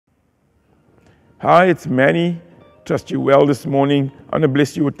Hi, it's Manny. Trust you well this morning. I want to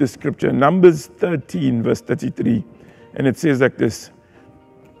bless you with this scripture, Numbers 13, verse 33. And it says like this: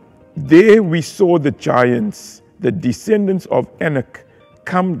 There we saw the giants, the descendants of Anak,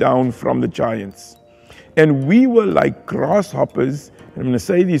 come down from the giants. And we were like grasshoppers. And I'm going to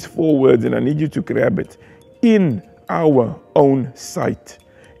say these 4 words, and I need you to grab it. In our own sight.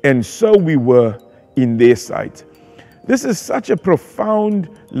 And so we were in their sight. This is such a profound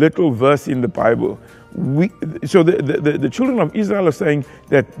little verse in the Bible. So the children of Israel are saying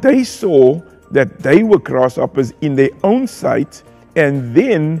that they saw that they were grasshoppers in their own sight, and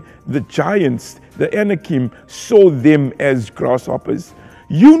then the giants, the Anakim, saw them as grasshoppers.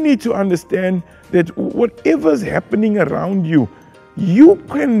 You need to understand that whatever's happening around you, you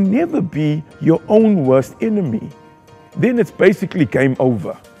can never be your own worst enemy. Then it's basically game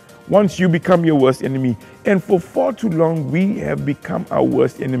over. Once you become your worst enemy, and for far too long we have become our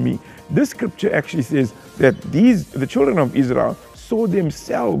worst enemy. This scripture actually says that the children of Israel saw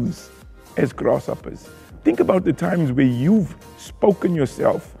themselves as grasshoppers. Think about the times where you've spoken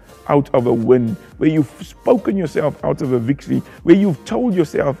yourself out of a win, where you've spoken yourself out of a victory, where you've told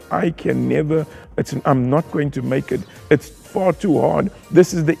yourself, I can never, I'm not going to make it, it's far too hard,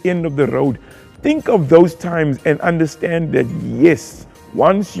 this is the end of the road. Think of those times and understand that yes,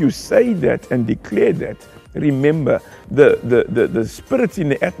 once you say that and declare that, remember the spirits in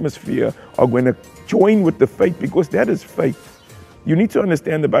the atmosphere are going to join with the faith, because that is faith. You need to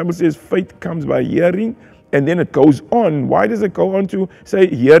understand the Bible says faith comes by hearing, and then it goes on. Why does it go on to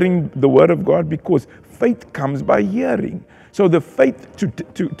say hearing the word of God? Because faith comes by hearing. So the faith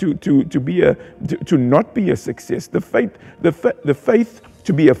to not be a success, the faith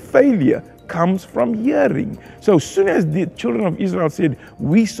to be a failure comes from hearing. So as soon as the children of Israel said,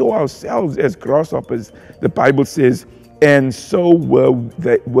 we saw ourselves as grasshoppers, the Bible says, and so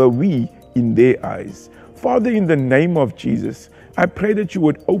were we in their eyes. Father, in the name of Jesus, I pray that you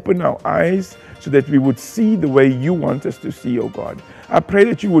would open our eyes so that we would see the way you want us to see, oh God. I pray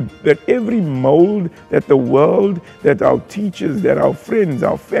that every mold that the world, that our teachers, that our friends,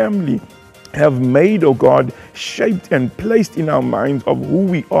 our family have made, oh God, shaped and placed in our minds of who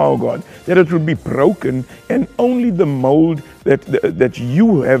we are, oh God, that it would be broken, and only the mold that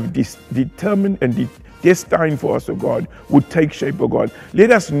you have determined and destined for us, oh God, would take shape, oh God.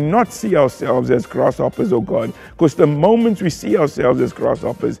 Let us not see ourselves as grasshoppers, oh God, because the moment we see ourselves as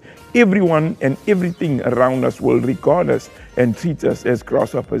grasshoppers, everyone and everything around us will regard us and treat us as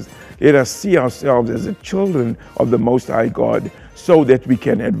grasshoppers. Let us see ourselves as the children of the Most High God, so that we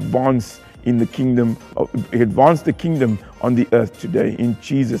can advance in the kingdom, advance the kingdom on the earth today. In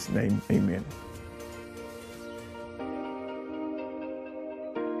Jesus' name, amen.